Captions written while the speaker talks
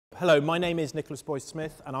Hello, my name is Nicholas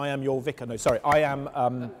Boyce-Smith, and I am your vicar. No, sorry, I am.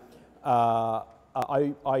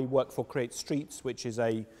 I work for Create Streets, which is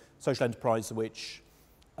a social enterprise which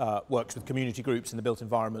works with community groups in the built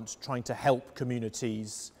environment, trying to help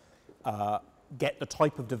communities get the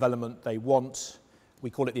type of development they want.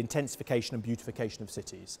 We call it the intensification and beautification of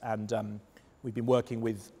cities, and we've been working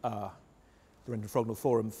with the Redington Frognal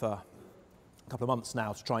Forum for a couple of months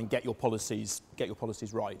now to try and get your policies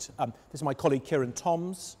right. This is my colleague Kieran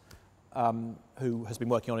Toms, who has been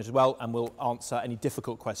working on it as well and will answer any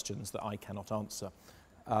difficult questions that I cannot answer.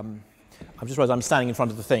 I'm just realised I'm standing in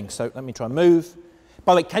front of the thing, so let me try and move.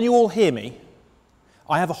 By the way, can you all hear me?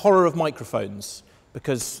 I have a horror of microphones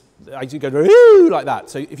because I do go like that.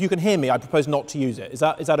 So if you can hear me, I propose not to use it. Is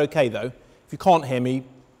that okay though? If you can't hear me,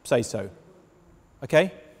 say so.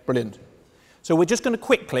 Okay? Brilliant. So we're just going to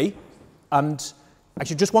quickly, and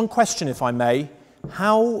actually just one question if I may,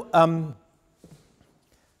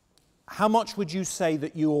 how much would you say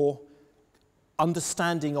that you're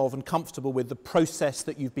understanding of and comfortable with the process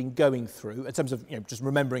that you've been going through in terms of just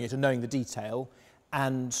remembering it and knowing the detail,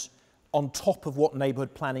 and on top of what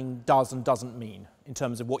neighbourhood planning does and doesn't mean in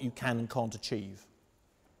terms of what you can and can't achieve?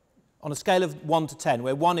 On a scale of 1 to 10,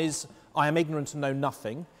 where 1 is I am ignorant and know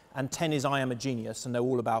nothing, and 10 is I am a genius and know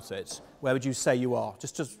all about it, where would you say you are?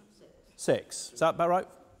 Just 6. Is that about right?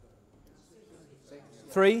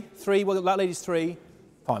 3? 3? Well, that lady's 3.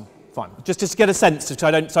 Fine. Just to get a sense, so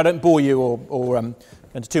I don't bore you or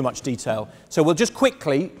into too much detail. So we'll just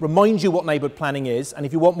quickly remind you what neighbourhood planning is, and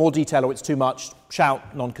if you want more detail or it's too much,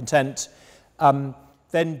 shout non-content.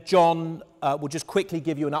 Then John will just quickly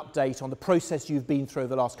give you an update on the process you've been through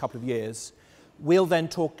over the last couple of years. We'll then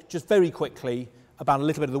talk just very quickly about a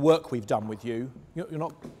little bit of the work we've done with you. You're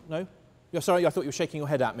not? No? You're sorry, I thought you were shaking your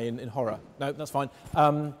head at me in horror. No, that's fine.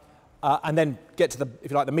 And then get to the, if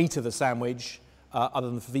you like, the meat of the sandwich, other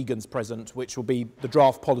than for vegans present, which will be the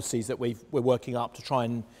draft policies that we're working up to try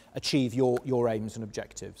and achieve your aims and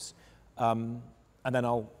objectives. And then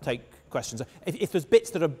I'll take questions. If there's bits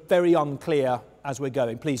that are very unclear as we're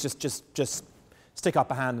going, please just stick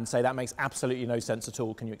up a hand and say that makes absolutely no sense at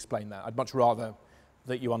all. Can you explain that? I'd much rather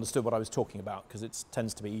that you understood what I was talking about, because it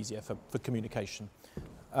tends to be easier for communication.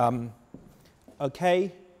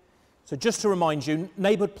 Okay, so just to remind you,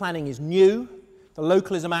 neighbourhood planning is new. The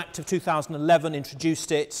Localism Act of 2011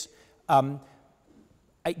 introduced it.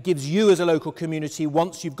 It gives you as a local community,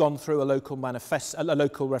 once you've gone through a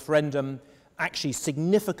local referendum, actually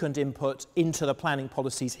significant input into the planning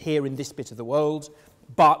policies here in this bit of the world.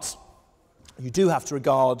 But you do have to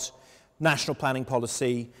regard national planning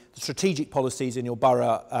policy, the strategic policies in your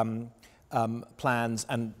borough plans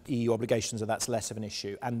and EU obligations, and that's less of an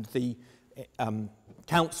issue. And the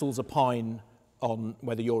councils opine on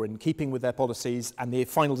whether you're in keeping with their policies, and the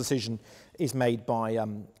final decision is made by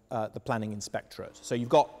the planning inspectorate. So you've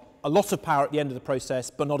got a lot of power at the end of the process,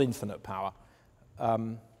 but not infinite power.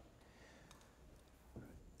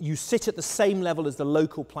 You sit at the same level as the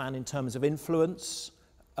local plan in terms of influence.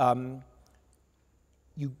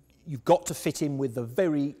 You've got to fit in with the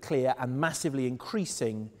very clear and massively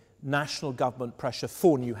increasing national government pressure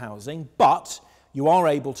for new housing, but you are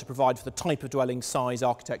able to provide for the type of dwelling size,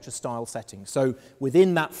 architecture, style, setting. So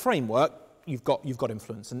within that framework, you've got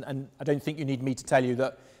influence. And I don't think you need me to tell you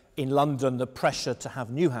that in London, the pressure to have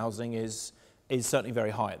new housing is certainly very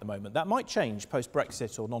high at the moment. That might change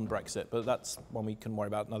post-Brexit or non-Brexit, but that's one we can worry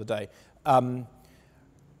about another day.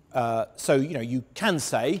 So, you can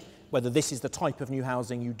say whether this is the type of new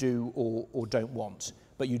housing you do or don't want.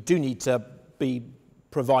 But you do need to be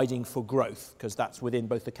providing for growth, because that's within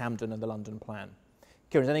both the Camden and the London plan.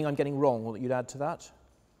 Kieran, is there anything I'm getting wrong or that you'd add to that?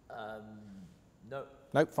 No.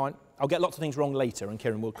 No, fine. I'll get lots of things wrong later and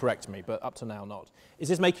Kieran will correct me, but up to now not. Is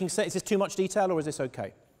this making sense? Is this too much detail or is this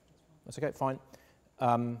okay? That's okay, fine.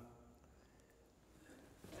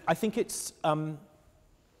 I think it's...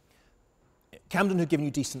 Camden have given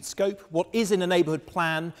you decent scope. What is in a neighbourhood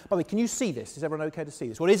plan, by the way, can you see this? Is everyone okay to see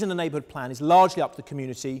this? What is in a neighbourhood plan is largely up to the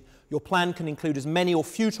community. Your plan can include as many or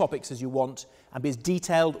few topics as you want and be as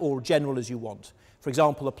detailed or general as you want. For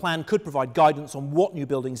example, a plan could provide guidance on what new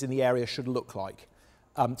buildings in the area should look like.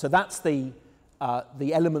 So that's the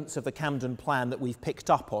elements of the Camden plan that we've picked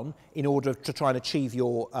up on in order to try and achieve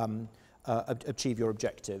your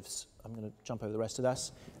objectives. I'm going to jump over the rest of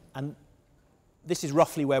this. And this is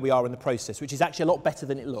roughly where we are in the process, which is actually a lot better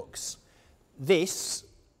than it looks. This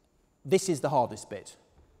is the hardest bit.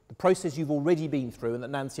 The process you've already been through and that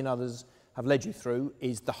Nancy and others have led you through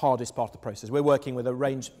is the hardest part of the process. We're working with a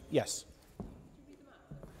range... Yes?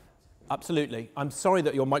 Absolutely. I'm sorry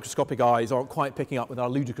that your microscopic eyes aren't quite picking up with our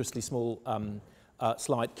ludicrously small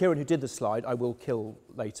slide. Kieran, who did the slide, I will kill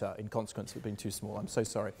later in consequence of it being too small. I'm so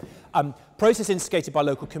sorry. Process instigated by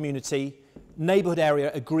local community, neighbourhood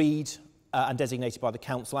area agreed and designated by the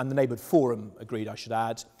council, and the neighbourhood forum agreed, I should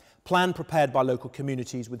add. Plan prepared by local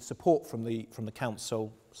communities with support from the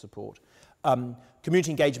council support.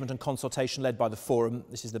 Community engagement and consultation led by the forum.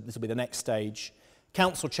 This will be the next stage.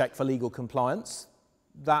 Council check for legal compliance.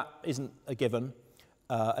 That isn't a given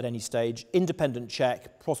at any stage. Independent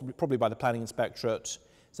check, probably by the planning inspectorate.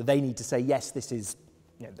 So they need to say, yes, this is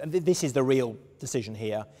the real decision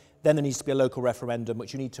here. Then there needs to be a local referendum,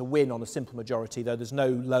 which you need to win on a simple majority, though there's no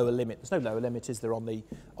lower limit. There's no lower limit, is there, on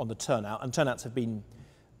the turnout? And turnouts have been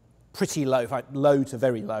pretty low, in fact, low to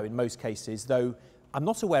very low in most cases, though I'm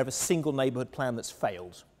not aware of a single neighbourhood plan that's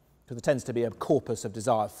failed, because there tends to be a corpus of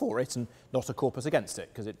desire for it and not a corpus against it,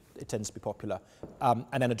 because it tends to be popular, and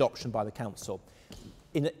then adoption by the council.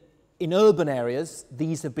 In urban areas,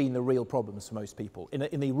 these have been the real problems for most people.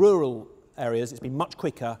 In the rural areas, it's been much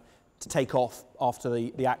quicker to take off after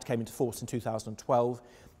the Act came into force in 2012,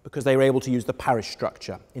 because they were able to use the parish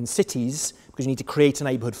structure. In cities, because you need to create a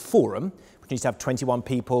neighbourhood forum, which needs to have 21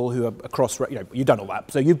 people who are across, you've done all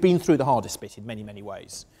that. So you've been through the hardest bit in many, many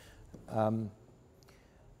ways. I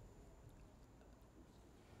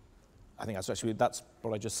think that's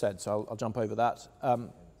what I just said, so I'll jump over that.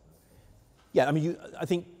 Yeah, I mean, I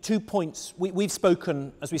think 2 points. We've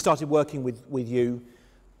spoken, as we started working with you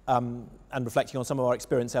and reflecting on some of our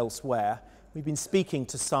experience elsewhere, we've been speaking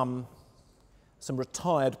to some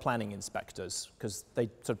retired planning inspectors, because they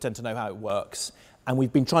sort of tend to know how it works. And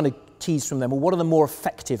we've been trying to tease from them, well, what are the more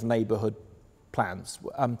effective neighbourhood plans?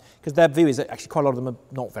 Because their view is that actually quite a lot of them are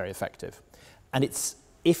not very effective. And it's,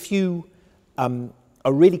 if you are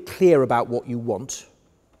really clear about what you want,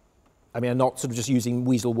 I mean, I'm not sort of just using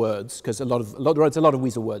weasel words, because there's a lot of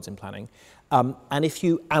weasel words in planning. And if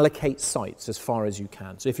you allocate sites as far as you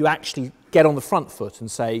can, so if you actually get on the front foot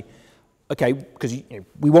and say, okay, because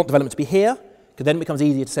we want development to be here, because then it becomes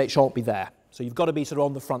easier to say it shan't be there. So you've got to be sort of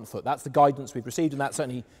on the front foot. That's the guidance we've received, and that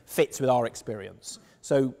certainly fits with our experience.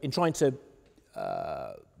 So in trying to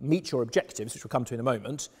meet your objectives, which we'll come to in a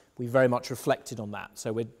moment, we very much reflected on that.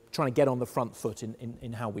 So we're trying to get on the front foot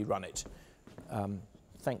in how we run it.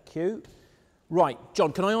 Thank you. Right,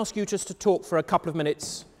 John, can I ask you just to talk for a couple of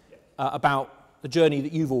minutes about the journey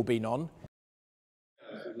that you've all been on?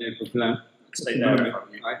 Neighbourhood plan.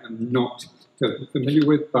 I am not totally familiar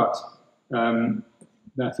with, but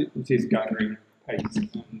that it is gathering pace,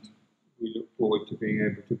 and we look forward to being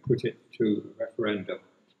able to put it to a referendum.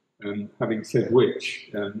 Having said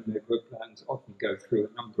which, neighbourhood plans often go through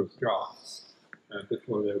a number of drafts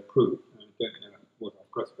before they're approved, and I don't know what our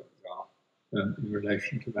prospects are in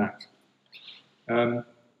relation to that.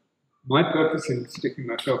 My purpose in sticking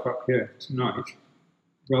myself up here tonight,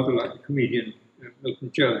 rather like the comedian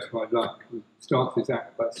Milton Jones, who I like, who starts his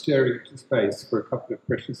act by staring into space for a couple of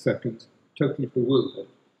precious seconds, totally bewildered,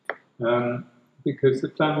 because the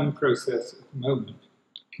planning process at the moment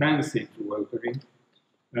can seem bewildering.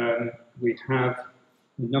 We have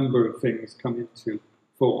a number of things come into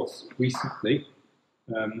force recently.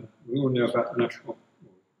 We all know about the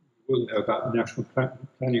National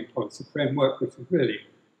Planning Policy Framework, which is really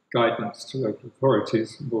guidance to local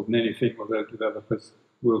authorities more than anything, although developers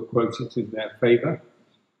will quote it in their favour.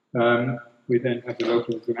 We then have the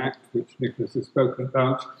Localism Act, which Nicholas has spoken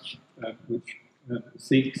about, which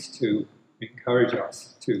seeks to encourage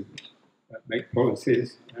us to make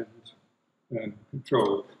policies and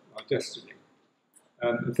control our destiny.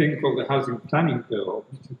 The thing called the Housing Planning Bill,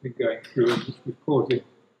 which has been going through and which was causing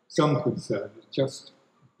some concern, has just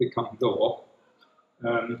become law.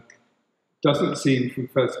 Doesn't seem from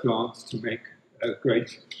first glance to make a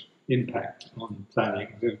great impact on planning.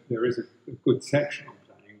 There is a good section on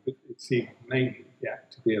planning, but it seems mainly the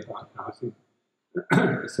act to be about housing,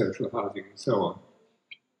 social housing and so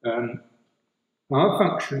on. Our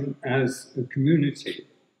function as a community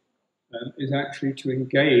is actually to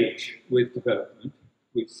engage with development,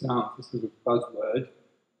 which sounds a sort of buzzword,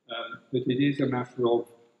 but it is a matter of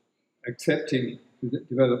accepting that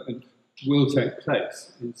development will take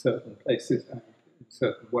place in certain places and in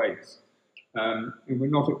certain ways. And we're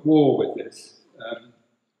not at war with this.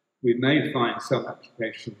 We may find some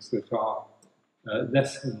applications that are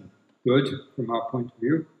less than good from our point of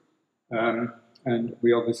view, and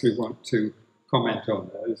we obviously want to comment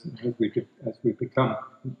on those. And as we become,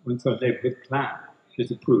 once our neighbourhood plan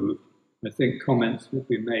is approved, I think comments will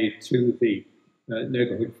be made to the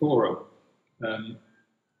neighbourhood forum,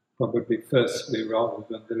 probably firstly rather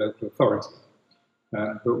than the local authority,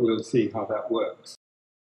 but we'll see how that works.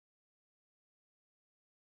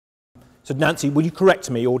 So Nancy, will you correct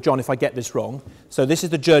me, or John, if I get this wrong? So this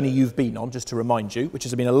is the journey you've been on, just to remind you, which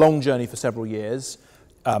has been a long journey for several years.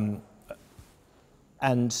 And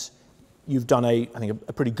you've done, I think,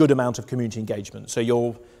 a pretty good amount of community engagement. So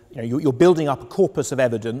you're building up a corpus of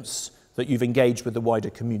evidence that you've engaged with the wider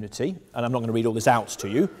community. And I'm not going to read all this out to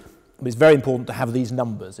you. But it's very important to have these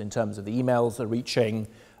numbers in terms of the emails that are reaching,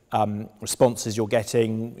 responses you're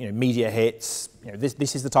getting, media hits.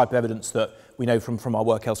 This is the type of evidence that we know from our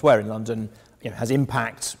work elsewhere in London, has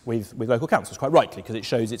impact with local councils, quite rightly, because it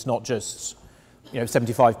shows it's not just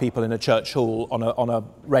 75 people in a church hall on a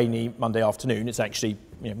rainy Monday afternoon. It's actually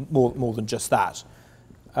more than just that.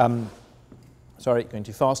 Sorry, going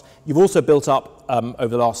too fast. You've also built up over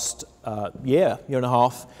the last year and a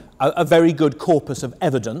half a very good corpus of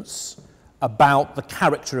evidence about the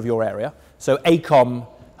character of your area. So ACOM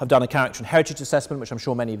have done a character and heritage assessment, which I'm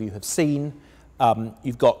sure many of you have seen.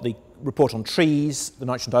 You've got the report on trees, the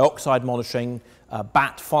nitrogen dioxide monitoring,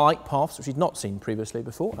 bat flight paths, which you've not seen previously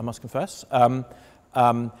before, I must confess. And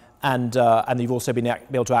you've also been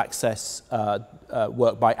able to access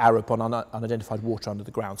work by ARUP on unidentified water under the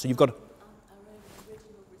ground. So you've got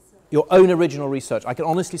your own original research. I can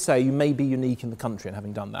honestly say you may be unique in the country in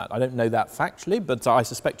having done that. I don't know that factually, but I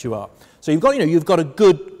suspect you are. So you've got a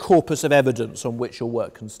good corpus of evidence on which your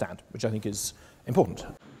work can stand, which I think is important.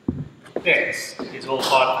 This is all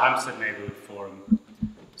part of Hampstead Neighbourhood Forum.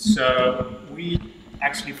 So we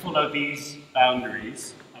actually follow these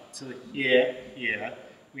boundaries up to here.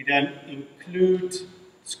 We then include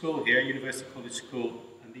school here, University College School,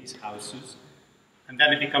 and these houses. And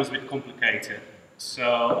then it becomes a bit complicated. So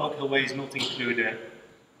Oak Hill Way is not included,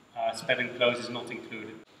 Spedding Close is not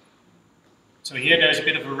included. So here there's a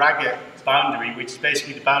bit of a ragged boundary, which is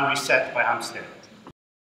basically the boundary set by Hampstead.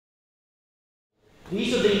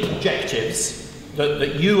 These are the objectives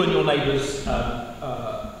that you and your neighbours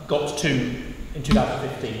got to in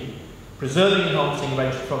 2015. Preserving and enhancing a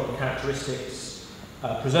range of Frognal characteristics,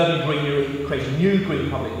 preserving greenery, creating new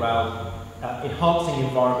green public realm, enhancing the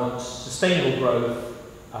environment, sustainable growth,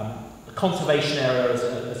 a conservation area as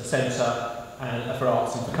a centre and for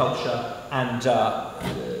arts and for culture, and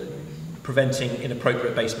preventing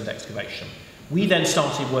inappropriate basement excavation. We then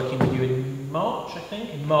started working with you in March, I think,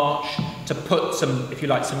 to put some, if you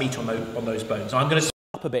like, some meat on those bones. I'm going to speed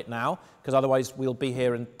up a bit now, because otherwise we'll be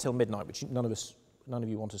here until midnight, which none of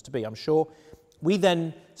you want us to be, I'm sure. We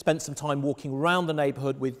then spent some time walking around the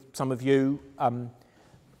neighbourhood with some of you,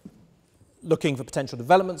 looking for potential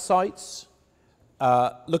development sites,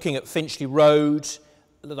 looking at Finchley Road,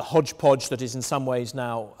 the hodgepodge that is in some ways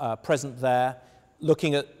now present there,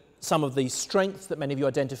 looking at some of the strengths that many of you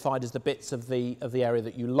identified as the bits of the area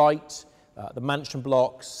that you liked, the mansion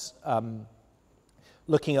blocks,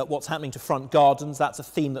 looking at what's happening to front gardens. That's a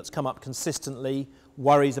theme that's come up consistently,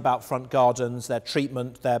 worries about front gardens, their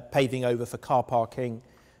treatment, their paving over for car parking,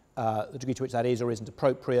 the degree to which that is or isn't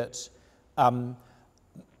appropriate.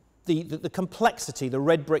 The complexity, the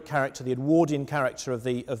red brick character, the Edwardian character of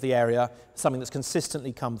the area, something that's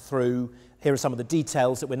consistently come through. Here are some of the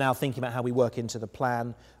details that we're now thinking about how we work into the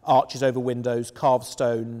plan. Arches over windows, carved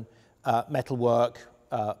stone, metalwork,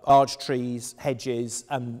 arch trees, hedges,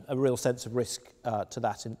 and a real sense of risk to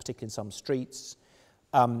that, in particular in some streets.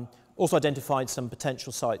 Also identified some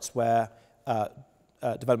potential sites where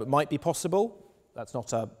development might be possible. That's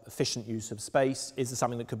not an efficient use of space. Is there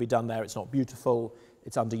something that could be done there? It's not beautiful.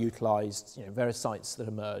 It's underutilised. Various sites that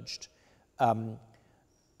emerged. I think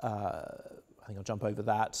I'll jump over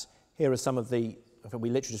that. Here are some of the, I think we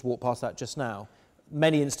literally just walked past that just now,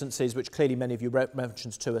 many instances which clearly many of you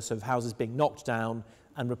mentioned to us of houses being knocked down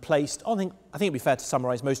and replaced. I think it'd be fair to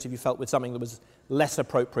summarise, most of you felt with something that was less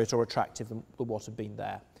appropriate or attractive than what had been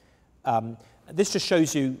there. This just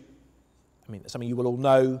shows you, I mean, something you will all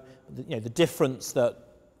know, the difference that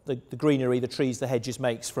the greenery, the trees, the hedges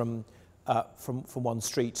makes from one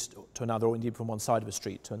street to another, or indeed from one side of a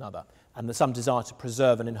street to another. And there's some desire to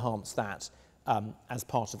preserve and enhance that as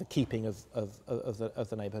part of the keeping of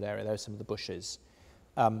the neighbourhood area. There are some of the bushes.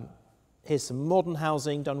 Here's some modern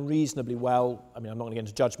housing done reasonably well. I mean, I'm not going to get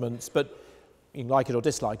into judgments, but you can like it or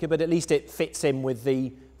dislike it, but at least it fits in with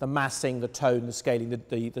the massing, the tone, the scaling,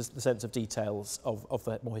 the sense of details of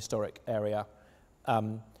the more historic area.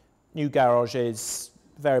 New garages,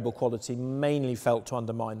 variable quality, mainly felt to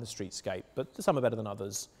undermine the streetscape, but some are better than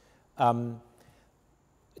others.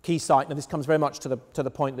 Key site, now this comes very much to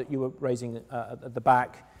the point that you were raising at the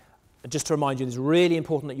back. Just to remind you, it's really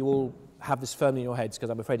important that you all have this firmly in your heads,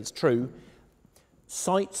 because I'm afraid it's true.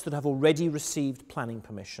 Sites that have already received planning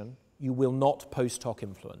permission you will not post hoc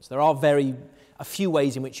influence. There are a few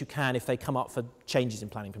ways in which you can if they come up for changes in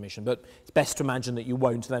planning permission, but it's best to imagine that you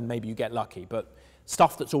won't, then maybe you get lucky. But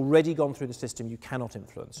stuff that's already gone through the system you cannot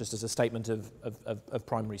influence, just as a statement of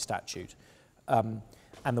primary statute. And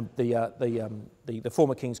the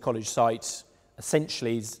former King's College site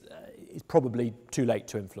essentially is probably too late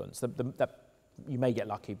to influence. You may get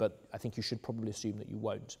lucky, but I think you should probably assume that you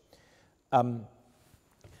won't.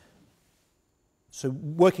 So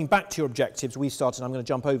working back to your objectives, we started, I'm going to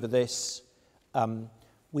jump over this,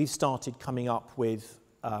 we've started coming up with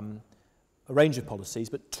a range of policies,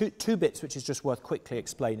 but two bits which is just worth quickly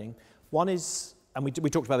explaining. One is, and we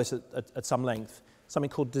talked about this at some length, something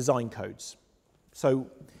called design codes. So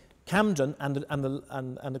Camden and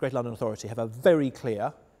the Greater London Authority have a very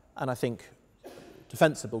clear, and I think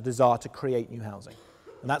defensible, desire to create new housing.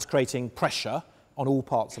 And that's creating pressure on all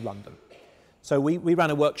parts of London. So we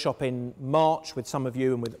ran a workshop in March with some of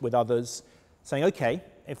you and with others, saying, okay,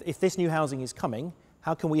 if this new housing is coming,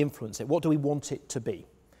 how can we influence it? What do we want it to be?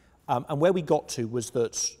 And where we got to was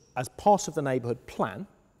that as part of the neighbourhood plan,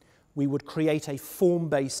 we would create a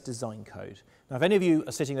form-based design code. Now, if any of you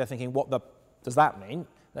are sitting there thinking, what does that mean?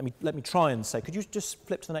 Let me try and say, could you just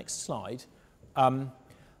flip to the next slide?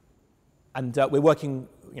 We're working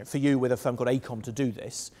for you with a firm called ACOM to do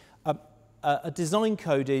this. A design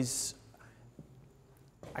code is,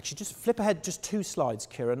 actually just flip ahead just 2 slides,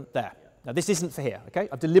 Kieran, there. Now this isn't for here, okay?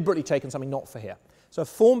 I've deliberately taken something not for here. So a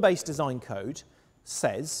form-based design code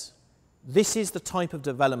says, this is the type of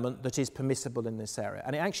development that is permissible in this area.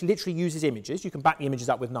 And it actually literally uses images. You can back the images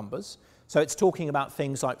up with numbers. So it's talking about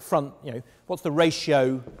things like front, what's the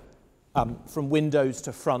ratio from windows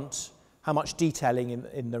to front, how much detailing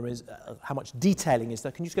in there is, how much detailing is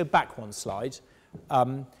there. Can you just go back 1 slide?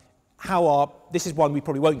 This is one we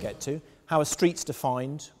probably won't get to. How are streets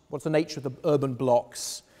defined? What's the nature of the urban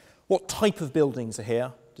blocks? What type of buildings are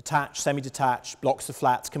here? Detached, semi-detached, blocks of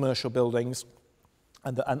flats, commercial buildings,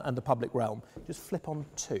 and the public realm. Just flip on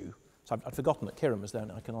 2. So I'd forgotten that Kieran was there,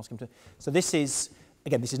 and I can ask him to. So this is,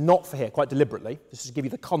 again, this is not for here, quite deliberately. This is to give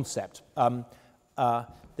you the concept.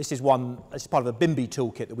 This is part of a BIMBY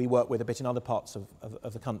toolkit that we work with a bit in other parts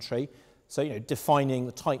of the country. So, defining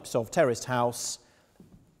the types of terraced house,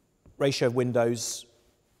 ratio of windows,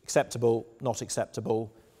 acceptable, not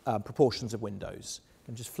acceptable, proportions of windows.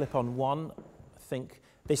 And just flip on 1. I think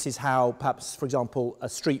this is how perhaps, for example, a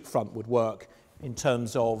street front would work in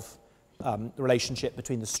terms of the relationship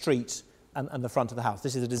between the street and the front of the house.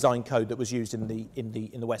 This is a design code that was used in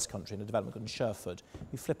the West Country, in the development in Sherford.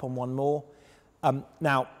 We flip on 1 more.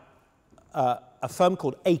 Now, a firm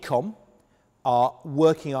called ACOM are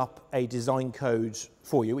working up a design code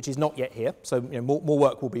for you, which is not yet here, so more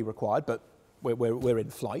work will be required, but we're in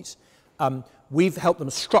flight. We've helped them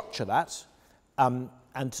structure that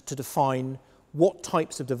and to define what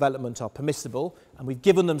types of development are permissible, and we've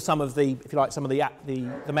given them some of the, if you like, some of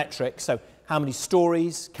the metrics. So how many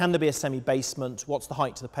stories, can there be a semi-basement, what's the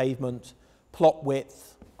height to the pavement, plot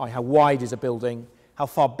width, how wide is a building, how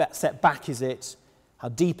far set back is it, how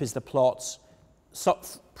deep is the plot,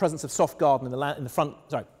 presence of soft garden in the front,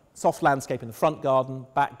 soft landscape in the front garden,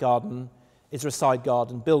 back garden, is there a side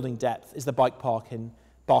garden, building depth, is there bike parking,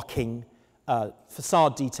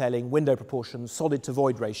 facade detailing, window proportions, solid to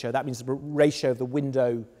void ratio. That means the ratio of the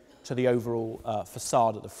window to the overall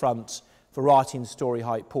facade at the front, variety in story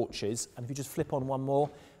height, porches. And if you just flip on 1 more,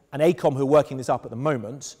 and ACOM, who are working this up at the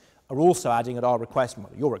moment, are also adding at our request,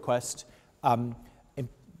 well, your request,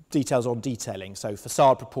 details on detailing. So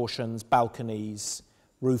facade proportions, balconies,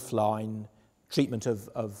 roof line, treatment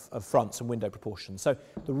of fronts and window proportions. So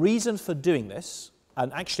the reason for doing this,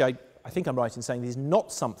 and actually I think I'm right in saying this is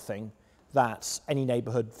not something that any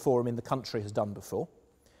neighbourhood forum in the country has done before.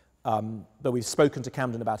 But we've spoken to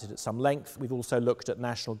Camden about it at some length. We've also looked at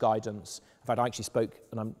national guidance. In fact, I actually spoke,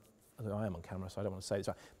 and I am on camera, so I don't want to say this.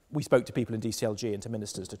 We spoke to people in DCLG and to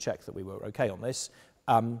ministers to check that we were okay on this,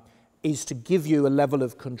 is to give you a level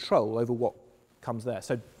of control over what comes there.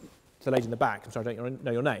 So the lady in the back, I'm sorry, I don't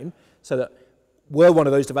know your name, so that were one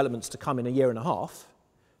of those developments to come in a year and a half,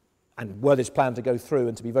 and were this plan to go through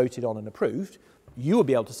and to be voted on and approved, you would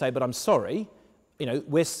be able to say, but I'm sorry,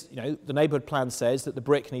 the neighbourhood plan says that the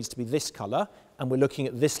brick needs to be this colour, and we're looking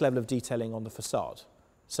at this level of detailing on the facade.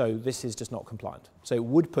 So this is just not compliant. So it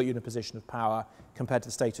would put you in a position of power compared to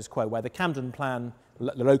the status quo, where the Camden plan,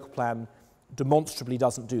 the local plan, demonstrably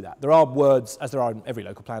doesn't do that. There are words, as there are in every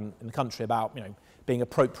local plan in the country, about being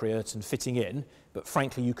appropriate and fitting in, but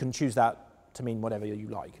frankly you can choose that to mean whatever you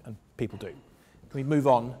like, and people do. Can we move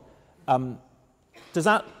on? Does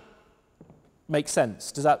that make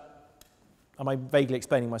sense? Am I vaguely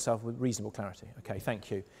explaining myself with reasonable clarity? Okay,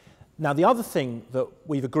 thank you. Now, the other thing that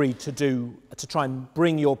we've agreed to do to try and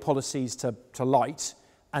bring your policies to light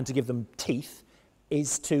and to give them teeth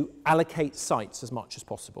is to allocate sites as much as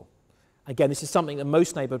possible. Again, this is something that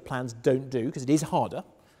most neighbourhood plans don't do because it is harder,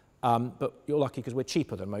 but you're lucky because we're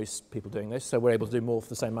cheaper than most people doing this, so we're able to do more for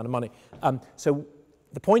the same amount of money. So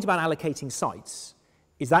the point about allocating sites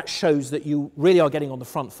is that shows that you really are getting on the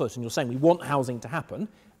front foot and you're saying we want housing to happen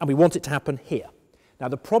and we want it to happen here. Now,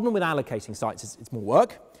 the problem with allocating sites is it's more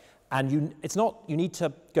work. And you need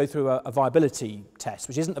to go through a viability test,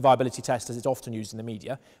 which isn't the viability test as it's often used in the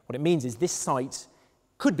media. What it means is this site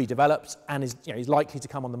could be developed and is likely to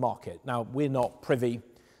come on the market. Now, we're not privy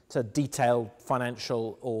to detailed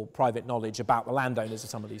financial or private knowledge about the landowners of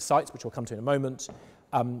some of these sites, which we'll come to in a moment.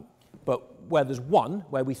 But where there's one,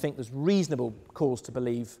 where we think there's reasonable cause to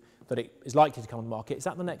believe that it is likely to come on the market. Is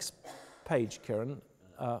that the next page, Kieran?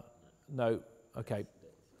 No. Okay.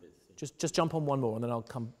 Just jump on one more and then I'll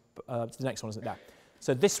come to the next one, isn't it?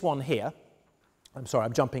 So this one here, I'm sorry,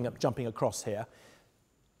 I'm jumping across here.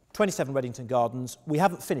 27 Redington Gardens. We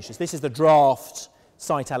haven't finished this. This is the draft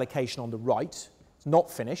site allocation on the right. It's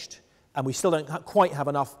not finished, and we still don't quite have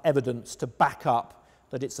enough evidence to back up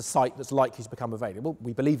that it's a site that's likely to become available.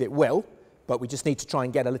 We believe it will, but we just need to try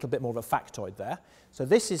and get a little bit more of a factoid there. So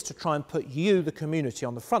this is to try and put you, the community,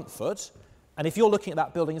 on the front foot. And if you're looking at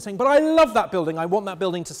that building and saying, but I love that building, I want that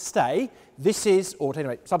building to stay, this is, or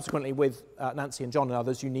anyway, subsequently with Nancy and John and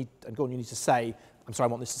others, you need to say, I'm sorry,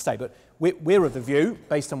 I want this to stay. But we're of the view,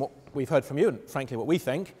 based on what we've heard from you, and frankly what we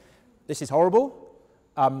think, this is horrible.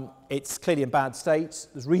 It's clearly in bad state.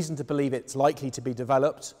 There's reason to believe it's likely to be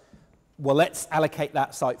developed. Well, let's allocate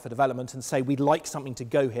that site for development and say we'd like something to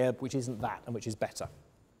go here which isn't that and which is better.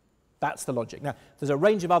 That's the logic. Now, there's a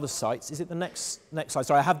range of other sites. Is it the next slide?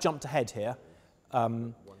 Sorry, I have jumped ahead here.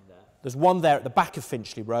 There's one there at the back of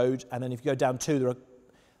Finchley Road, and then if you go down two, there are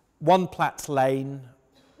one Platts Lane,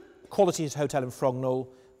 Quality Hotel in Frognal,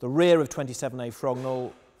 the rear of 27A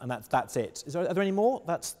Frognal, and that's it. Are there any more?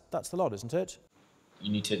 That's the lot, isn't it?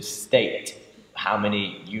 You need to state how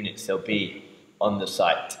many units there'll be on the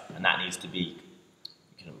site, and that needs to be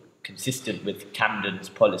consistent with Camden's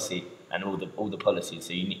policy and all the policies.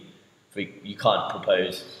 So you can't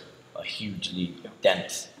propose a hugely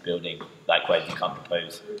dense building. Likewise, you can't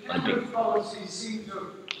propose on a big. Policies seem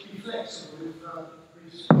to be flexible.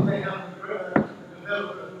 If they have a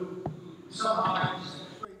developer who somehow manages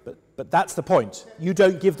to. But that's the point. You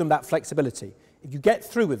don't give them that flexibility. If you get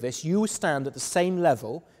through with this, you stand at the same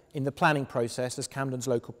level in the planning process as Camden's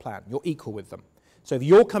local plan. You're equal with them. So if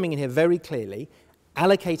you're coming in here very clearly,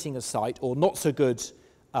 allocating a site, or not so good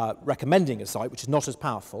recommending a site, which is not as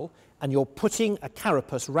powerful, and you're putting a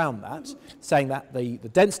carapace around that, saying that the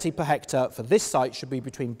density per hectare for this site should be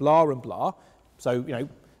between blah and blah, so,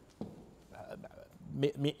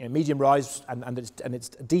 medium rise, and its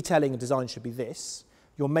detailing and design should be this,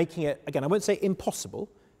 you're making it, again, I won't say impossible,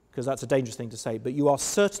 because that's a dangerous thing to say, but you are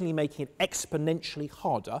certainly making it exponentially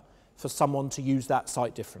harder for someone to use that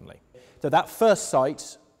site differently. So that first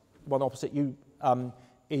site, one opposite you,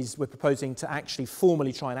 is we're proposing to actually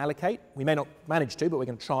formally try and allocate. We may not manage to, but we're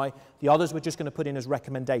going to try. The others we're just going to put in as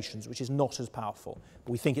recommendations, which is not as powerful.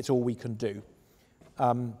 But we think it's all we can do.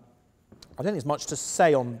 I don't think there's much to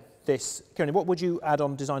say on this. Kieran, what would you add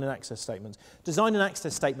on design and access statements? Design and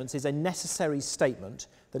access statements is a necessary statement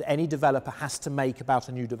that any developer has to make about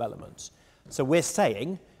a new development. So we're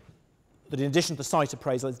saying that in addition to the site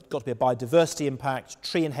appraisal, there's got to be a biodiversity impact,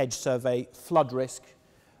 tree and hedge survey, flood risk,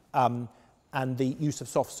 and the use of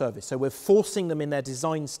soft service. So we're forcing them in their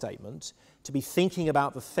design statement to be thinking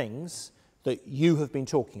about the things that you have been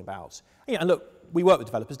talking about. And look, we work with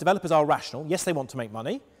developers. Developers are rational. Yes, they want to make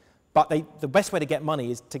money, but the best way to get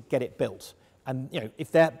money is to get it built. And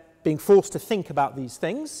if they're being forced to think about these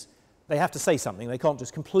things, they have to say something. They can't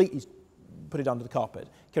just completely put it under the carpet.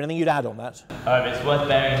 Kieran, anything you'd add on that? It's worth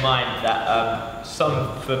bearing in mind that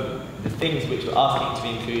some from the things which we're asking to be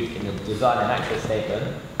included in the design and access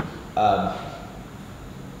statement,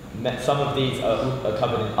 some of these are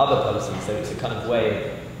covered in other policies, so it's a kind of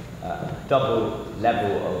way of double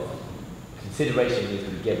level of consideration needs to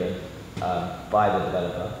be given by the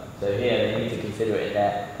developer. So here they need to consider it in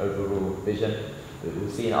their overall vision. But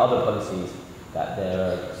we'll see in other policies that there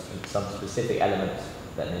are some specific elements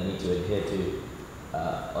that they need to adhere to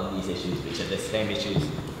on these issues, which are the same issues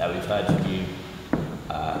that we've heard from you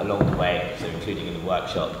along the way, so including in the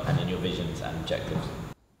workshop and in your visions and objectives.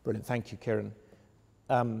 Brilliant, thank you, Kieran.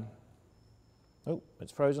 Oh,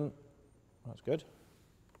 it's frozen. That's good.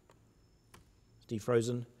 It's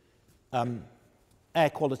defrozen. Air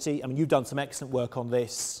quality. I mean, you've done some excellent work on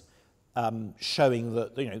this, showing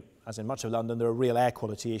that, as in much of London, there are real air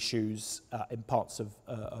quality issues in parts of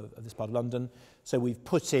this part of London. So we've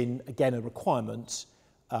put in, again, a requirement,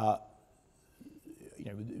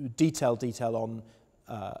 detail on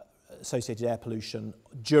associated air pollution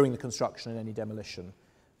during the construction and any demolition.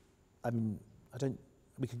 I mean,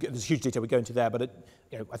 there's huge detail we go into there, but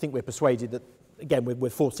I think we're persuaded that, again, we're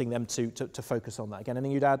forcing them to focus on that. Again,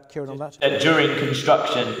 anything you'd add, Kieran, on that? During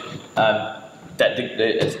construction, that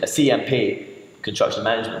a CMP, construction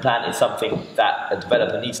management plan, is something that a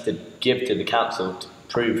developer needs to give to the council to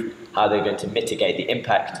prove how they're going to mitigate the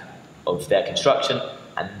impact of their construction,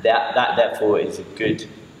 and that therefore is a good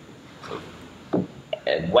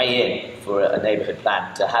way in for a neighbourhood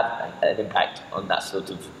plan to have an impact on that sort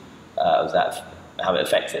of how it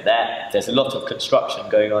affects it there. If there's a lot of construction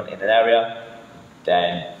going on in an area,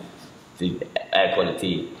 then the air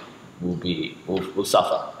quality will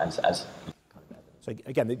suffer as. So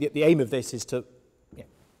again, the aim of this is to,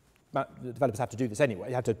 the developers have to do this anyway.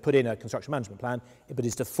 You have to put in a construction management plan, but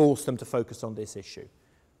is to force them to focus on this issue.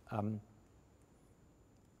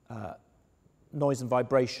 Noise and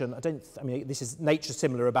vibration. This is nature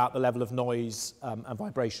similar about the level of noise and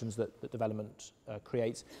vibrations that development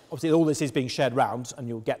creates. Obviously, all this is being shared round, and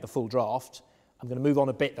you'll get the full draft. I'm going to move on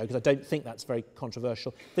a bit, though, because I don't think that's very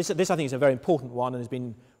controversial. This I think, is a very important one and has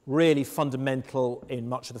been really fundamental in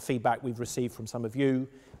much of the feedback we've received from some of you,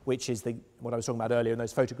 which is what I was talking about earlier in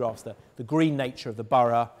those photographs, the green nature of the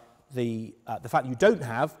borough, the fact that you don't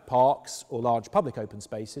have parks or large public open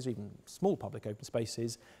spaces, or even small public open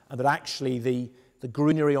spaces, and that actually the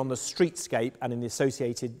greenery on the streetscape and in the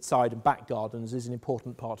associated side and back gardens is an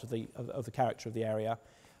important part of the character of the area.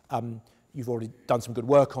 You've already done some good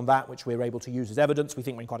work on that, which we're able to use as evidence. We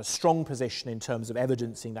think we're in quite a strong position in terms of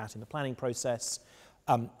evidencing that in the planning process.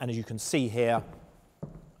 And as you can see here,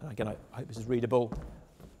 and again, I hope this is readable,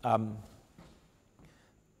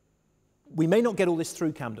 we may not get all this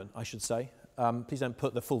through Camden, I should say. Please don't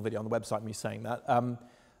put the full video on the website, me saying that.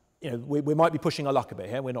 We might be pushing our luck a bit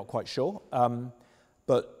here, we're not quite sure.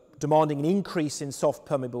 But demanding an increase in soft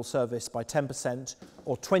permeable surface by 10%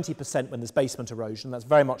 or 20% when there's basement erosion, that's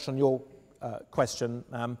very much on your question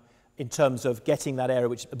in terms of getting that area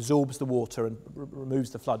which absorbs the water and removes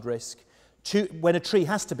the flood risk. When a tree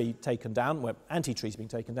has to be taken down, where anti-trees are being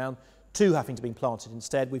taken down, 2 having to be planted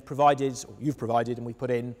instead. We've provided, or you've provided, and we put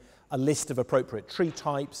in a list of appropriate tree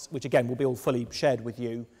types, which again will be all fully shared with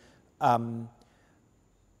you.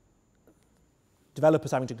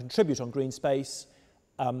 Developers having to contribute on green space,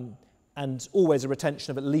 and always a retention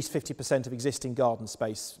of at least 50% of existing garden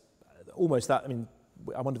space. Almost that,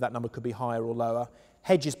 I wonder if that number could be higher or lower.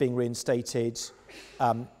 Hedges being reinstated,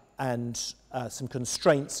 and some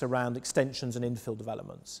constraints around extensions and infill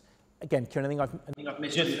developments. Again, Kieran, I think I've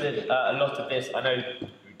missed just a lot of this. I know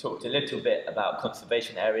we talked a little bit about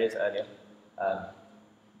conservation areas earlier.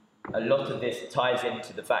 A lot of this ties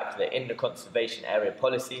into the fact that in the conservation area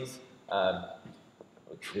policies,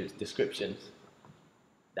 descriptions,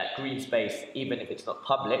 that green space, even if it's not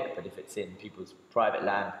public, but if it's in people's private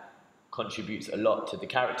land, contributes a lot to the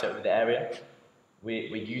character of the area.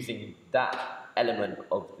 We're using that element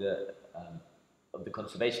of the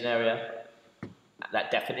conservation area,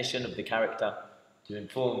 that definition of the character, to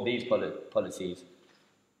inform these policies.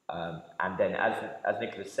 And then, as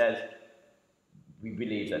Nicholas says, we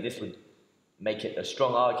believe that this would make it a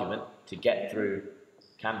strong argument to get through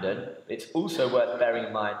Camden. It's also worth bearing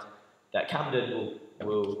in mind that Camden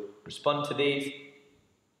will respond to these.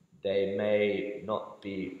 They may not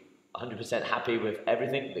be 100% happy with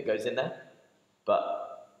everything that goes in there,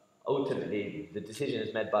 but ultimately the decision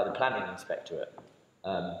is made by the planning inspectorate.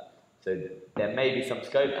 So there may be some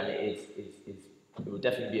scope, and it will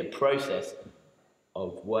definitely be a process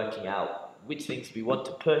of working out which things we want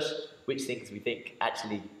to push, which things we think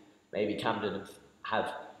actually maybe Camden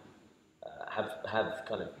have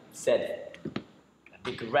kind of said, I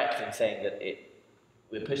think, correct in saying that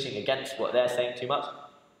we're pushing against what they're saying too much.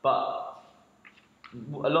 But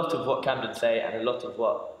a lot of what Camden say and a lot of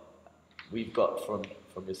what we've got from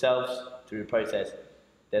yourselves through the process,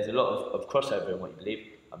 there's a lot of crossover in what you believe.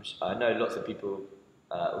 I know lots of people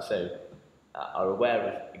also are aware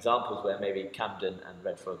of examples where maybe Camden and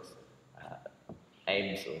Red Frog's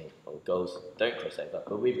aims or goals don't cross over.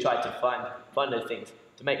 But we've tried to find those things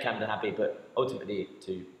to make Camden happy, but ultimately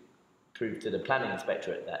to prove to the planning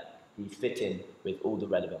inspectorate that he's fit in with all the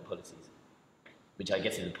relevant policies, which I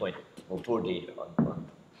guess is the point more broadly on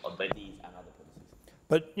both these and other policies.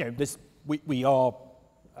 But we are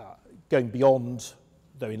going beyond,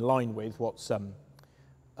 though in line with what's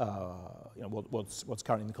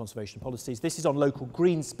currently in the conservation policies. This is on local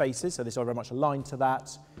green spaces, so this is very much aligned to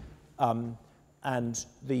that. and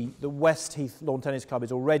the West Heath Lawn Tennis Club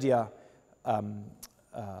is already a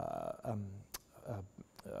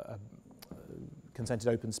consented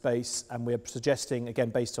open space, and we're suggesting, again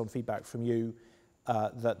based on feedback from you,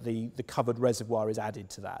 that the covered reservoir is added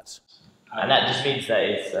to that. And that just means that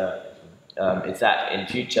it's that in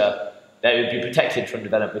future that it would be protected from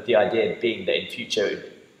development, with the idea being that in future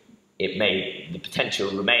the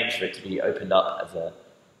potential remains for it to be opened up as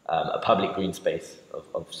a public green space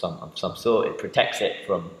of some sort. It protects it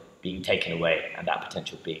from being taken away and that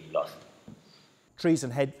potential being lost. Trees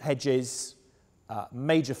and hedges,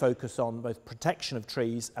 major focus on both protection of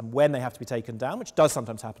trees and when they have to be taken down, which does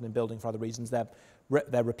sometimes happen in building for other reasons. Their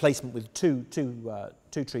replacement with two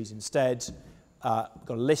trees instead. We've got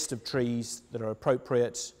a list of trees that are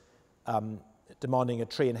appropriate, demanding a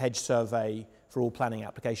tree and hedge survey for all planning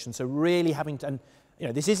applications. So really having to, and you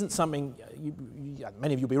know, this isn't something,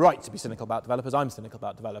 many of you will be right to be cynical about developers, I'm cynical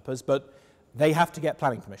about developers, but they have to get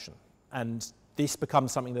planning permission. And this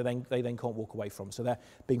becomes something that they then can't walk away from. So they're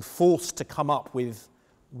being forced to come up with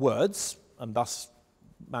words, and thus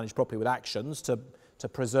manage properly with actions, to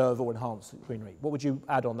preserve or enhance greenery. What would you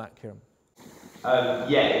add on that, Kieran?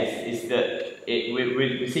 It's that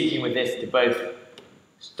we're seeking with this to both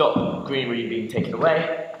stop greenery being taken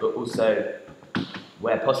away, but also,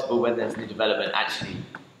 where possible, when there's new development, actually,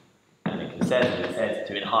 and it says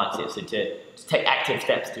to enhance it, so to take active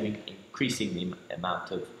steps to increasing the amount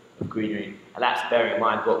of greenery, and that's bearing in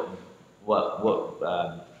mind what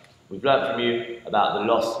we've learned from you about the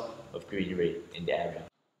loss of greenery in the area.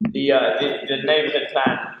 The neighbourhood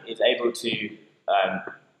plan is able to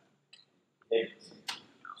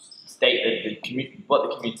state that what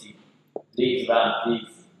the community believes around these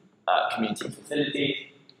community facilities,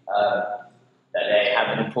 that they have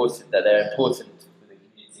that they're important for the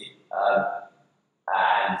community,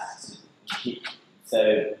 so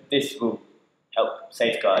this will help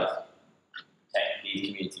safeguard protect these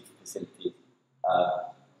community facilities,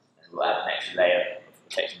 and we'll add an extra layer of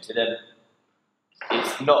protection to them.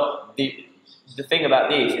 It's not the thing about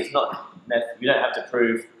these is not you don't have to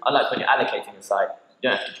prove, unlike when you're allocating a site, you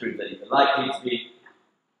don't have to prove that these are likely to be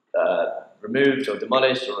removed or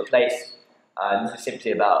demolished or replaced. This is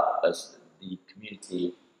simply about the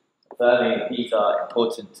community affirming that these are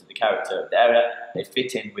important to the character of the area. They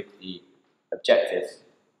fit in with the objectives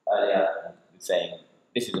earlier, and saying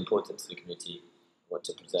this is important to the community, we want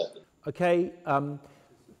to preserve them. Okay,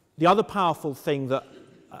 the other powerful thing that,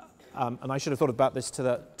 and I should have thought about this to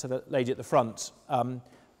the lady at the front, the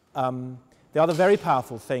other very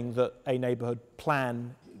powerful thing that a neighbourhood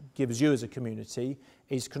plan gives you as a community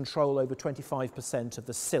is control over 25% of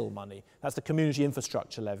the SIL money. That's the community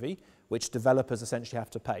infrastructure levy, which developers essentially have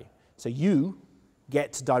to pay. So you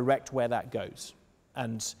get to direct where that goes.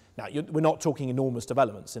 And now, we're not talking enormous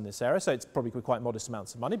developments in this area, so it's probably quite modest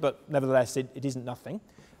amounts of money, but nevertheless, it isn't nothing.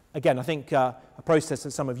 Again, I think a process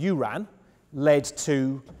that some of you ran led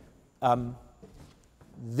to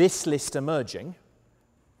this list emerging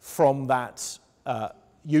from that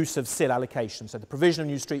use of SIL allocation. So the provision of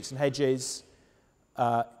new streets and hedges,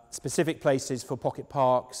 specific places for pocket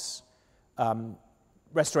parks,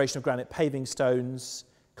 restoration of granite paving stones,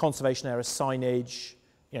 conservation area signage,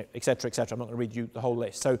 et cetera, et cetera. I'm not going to read you the whole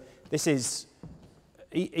list. So this is,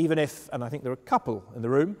 even if, and I think there are a couple in the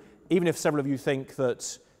room, even if several of you think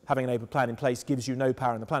that having a neighbourhood plan in place gives you no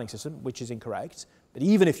power in the planning system, which is incorrect, but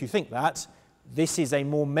even if you think that, this is a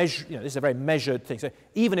more measured, this is a very measured thing. So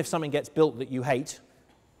even if something gets built that you hate,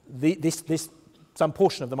 some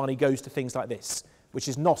portion of the money goes to things like this, which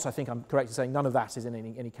is not, I think I'm correct in saying, none of that is in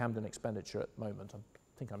any Camden expenditure at the moment. I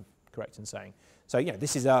think I'm correct in saying. So,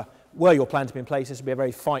 this is were your plan to be in place, this would be a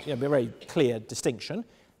very fine, be a very clear distinction.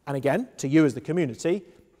 And again, to you as the community,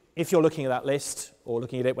 if you're looking at that list or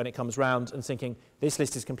looking at it when it comes round and thinking this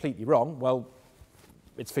list is completely wrong, well,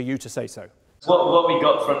 it's for you to say so. What we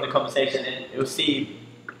got from the conversation, and you'll see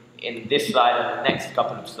in this slide and the next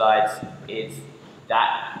couple of slides, is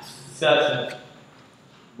that certain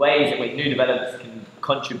ways in which new developments can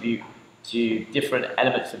contribute to different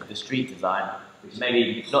elements of the street design, which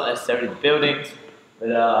maybe not necessarily the buildings,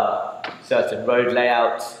 but certain road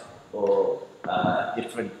layouts or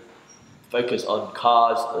different focus on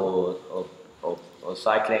cars or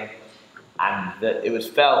cycling, and that it was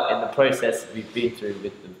felt in the process we've been through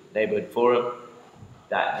with the neighbourhood forum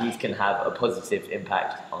that these can have a positive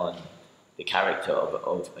impact on the character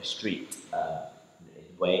of a street in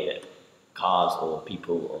the way that cars or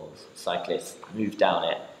people or cyclists move down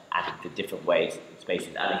it and the different ways the space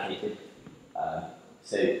is allocated.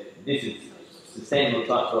 So this is sustainable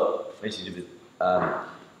transport initiative with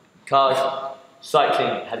cars.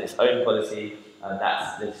 Cycling has its own policy, and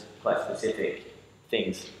there's quite specific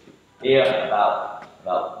things here about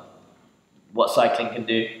what cycling can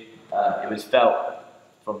do. It was felt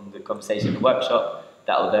from the conversation in the workshop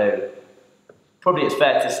that although probably it's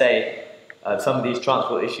fair to say some of these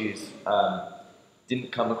transport issues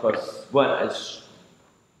didn't come across, weren't as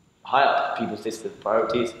high up people's list of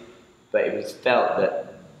priorities, but it was felt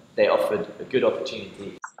that they offered a good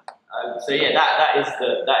opportunity. So yeah, that is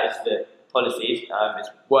the policies. It's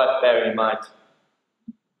worth bearing in mind.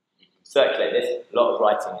 You can circulate this, a lot of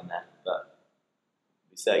writing in there, but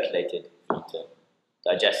we circulated for you to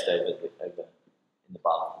digest over in the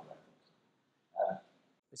bath.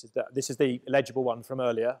 This is the legible one from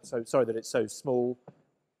earlier. So sorry that it's so small,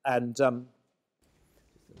 and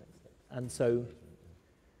so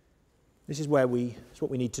this is where it's what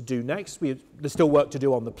we need to do next. There's still work to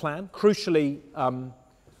do on the plan. Crucially,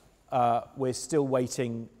 we're still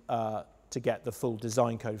waiting to get the full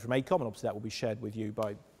design code from ACOM, and obviously that will be shared with you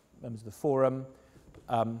by members of the forum.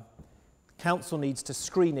 Council needs to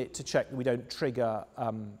screen it to check that we don't trigger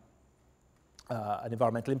an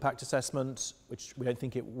environmental impact assessment, which we don't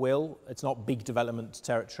think it will. It's not big development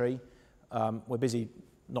territory. We're busy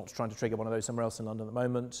not trying to trigger one of those somewhere else in London at the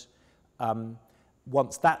moment.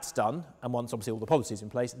 Once that's done, and once obviously all the policies in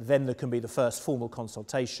place, then there can be the first formal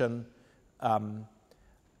consultation.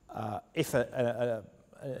 If an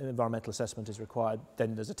environmental assessment is required,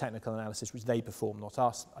 then there's a technical analysis which they perform, not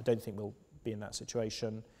us. I don't think we'll be in that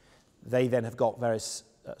situation. They then have got various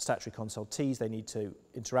statutory consultees they need to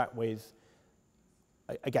interact with.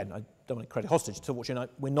 Again, I don't want to credit hostage to what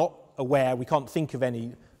we're not aware, we can't think of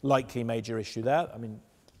any likely major issue there. I mean,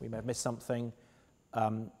 we may have missed something.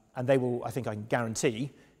 And they will, I think I can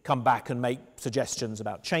guarantee, come back and make suggestions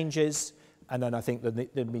about changes. And then I think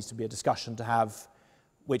that there needs to be a discussion to have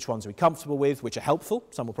which ones are we comfortable with, which are helpful,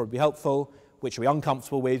 some will probably be helpful, which are we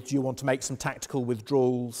uncomfortable with, do you want to make some tactical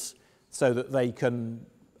withdrawals so that they can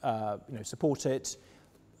support it.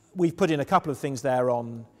 We've put in a couple of things there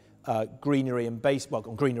on greenery and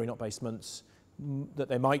on greenery, not basements, that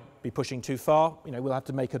they might be pushing too far. We'll have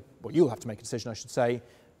to make you'll have to make a decision, I should say,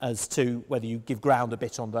 as to whether you give ground a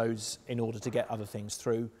bit on those in order to get other things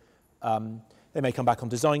through. They may come back on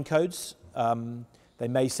design codes. They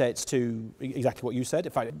may say it's to exactly what you said.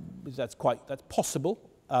 In fact, that's possible.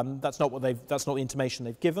 That's not the intimation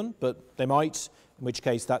they've given, but they might. In which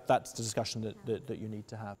case, that's the discussion that you need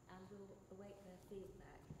to have. And we'll await their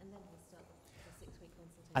feedback, and then we'll start the 6-week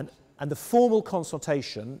consultation. And the formal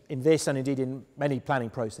consultation in this, and indeed in many planning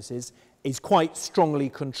processes, is quite strongly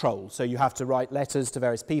controlled. So you have to write letters to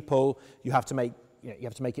various people. You have to make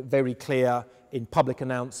it very clear in public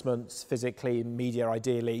announcements, physically, in media,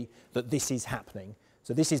 ideally, that this is happening.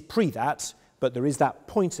 So this is that, but there is that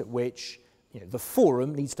point at which the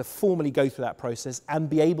forum needs to formally go through that process and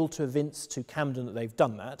be able to evince to Camden that they've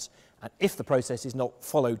done that. And if the process is not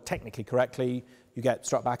followed technically correctly, you get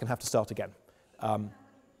struck back and have to start again.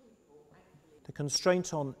 The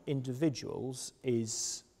constraint on individuals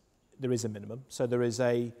is there is a minimum. So there is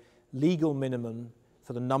a legal minimum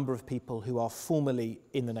for the number of people who are formally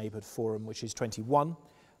in the neighbourhood forum, which is 21,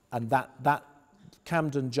 and that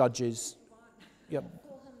Camden judges. Yeah.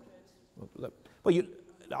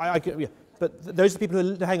 But those are the people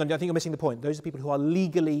who, hang on, I think you're missing the point. Those are people who are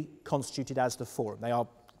legally constituted as the forum. They are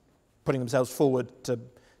putting themselves forward to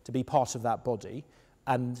be part of that body.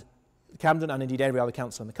 And Camden, and indeed every other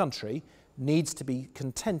council in the country, needs to be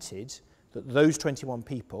contented that those 21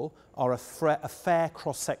 people are a fair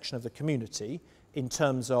cross-section of the community in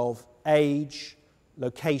terms of age,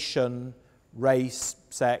 location, race,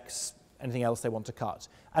 sex, anything else they want to cut.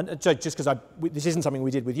 And just because this isn't something we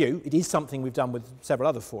did with you, it is something we've done with several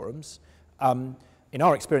other forums. In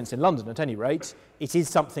our experience in London, at any rate, it is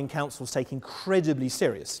something councils take incredibly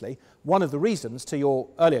seriously. One of the reasons, to your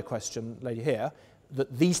earlier question, lady here,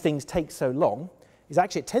 that these things take so long is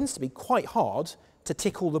actually it tends to be quite hard to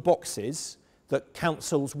tick all the boxes that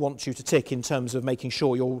councils want you to tick in terms of making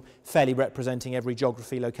sure you're fairly representing every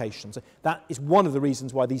geography, location. So that is one of the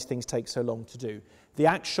reasons why these things take so long to do. The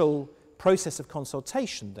actual process of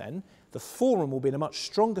consultation then, the forum will be in a much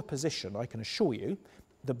stronger position, I can assure you.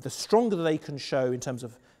 The stronger they can show in terms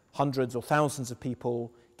of hundreds or thousands of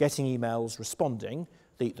people getting emails, responding,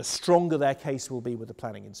 the stronger their case will be with the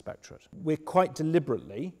planning inspectorate. We're quite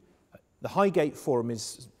deliberately, the Highgate Forum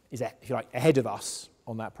is if you like, ahead of us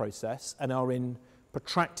on that process and are in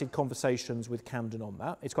protracted conversations with Camden on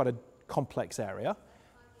that. It's quite a complex area.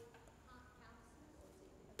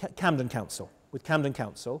 Camden Council, with Camden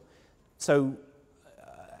Council. So,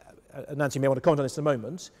 Nancy may want to comment on this in a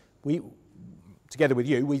moment. Together with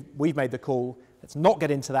you, we've made the call, let's not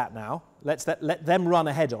get into that now. Let them run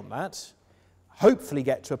ahead on that. hopefully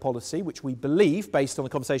get to a policy which we believe, based on the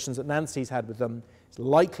conversations that Nancy's had with them, is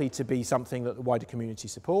likely to be something that the wider community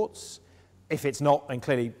supports. If it's not, then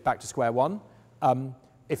clearly back to square one.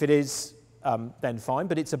 If it is, then fine.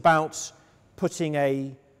 But it's about putting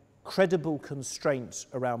a credible constraint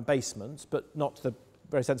around basements, but not to the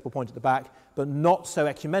very sensible point at the back, but not so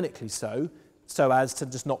ecumenically so as to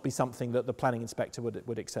just not be something that the planning inspector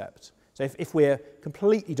would accept. So if we're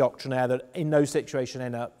completely doctrinaire that in no situation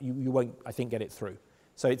you won't, I think, get it through.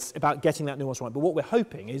 So it's about getting that nuance right. But what we're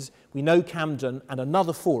hoping is, we know Camden and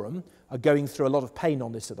another forum are going through a lot of pain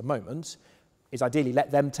on this at the moment, is ideally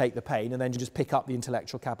let them take the pain and then just pick up the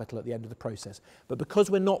intellectual capital at the end of the process. But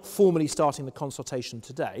because we're not formally starting the consultation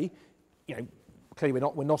today, you know, clearly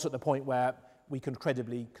we're not at the point where we can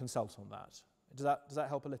credibly consult on that. Does that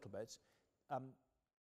help a little bit?